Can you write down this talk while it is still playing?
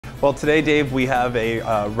Well, today, Dave, we have a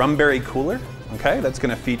rumberry cooler. Okay, that's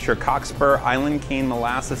going to feature COCKSPUR Island Cane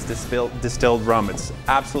Molasses distilled rum. It's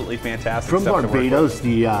absolutely fantastic. From Barbados,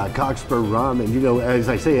 the COCKSPUR rum, and you know, as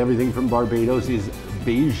I say, everything from Barbados is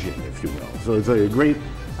Bayesian, if you will. So it's a great,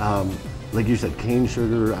 like you said, cane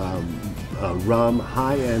sugar rum,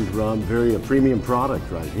 high-end rum, very premium product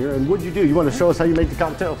right here. And what do? You want to show us how you make the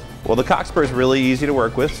cocktails? Well, the COCKSPUR is really easy to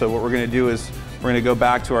work with. So what we're going to do is we're going to go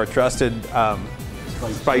back to our trusted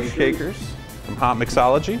spice shakers from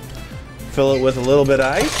Hotmixology. Fill it with a little bit of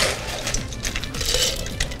ice.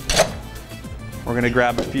 We're going to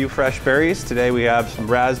grab a few fresh berries. Today we have some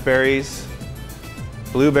raspberries,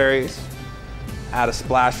 blueberries, add a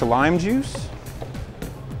splash of lime juice,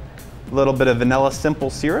 a little bit of vanilla simple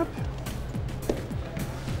syrup,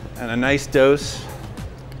 and a nice dose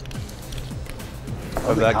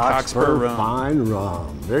of that COCKSPUR rum. Fine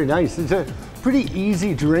rum. Very nice. It's a pretty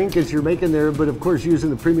easy drink as you're making there, but of course using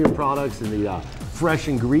the premium products and the fresh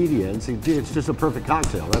ingredients, it's just a perfect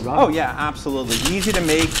cocktail, right, Rob? Oh yeah, absolutely. Easy to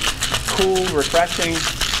make, cool, refreshing,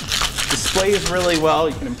 displays really well.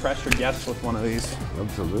 You can impress your guests with one of these.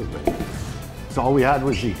 Absolutely. So all we had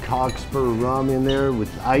was the COCKSPUR rum in there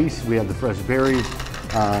with ice. We had the fresh berries.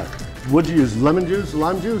 What'd you use, lemon juice,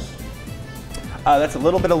 lime juice? That's a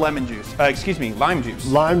little bit of lemon juice, lime juice.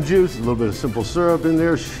 Lime juice, a little bit of simple syrup in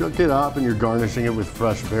there, shook it up, and you're garnishing it with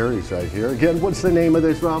fresh berries right here. Again, what's the name of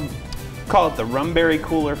this, Rob? Call it the Rumberry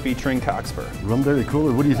Cooler featuring COCKSPUR. Rumberry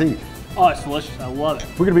Cooler, what do you think? Oh, it's delicious. I love it.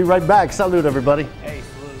 We're going to be right back. Salute, everybody. Hey,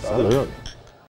 salute. Salute.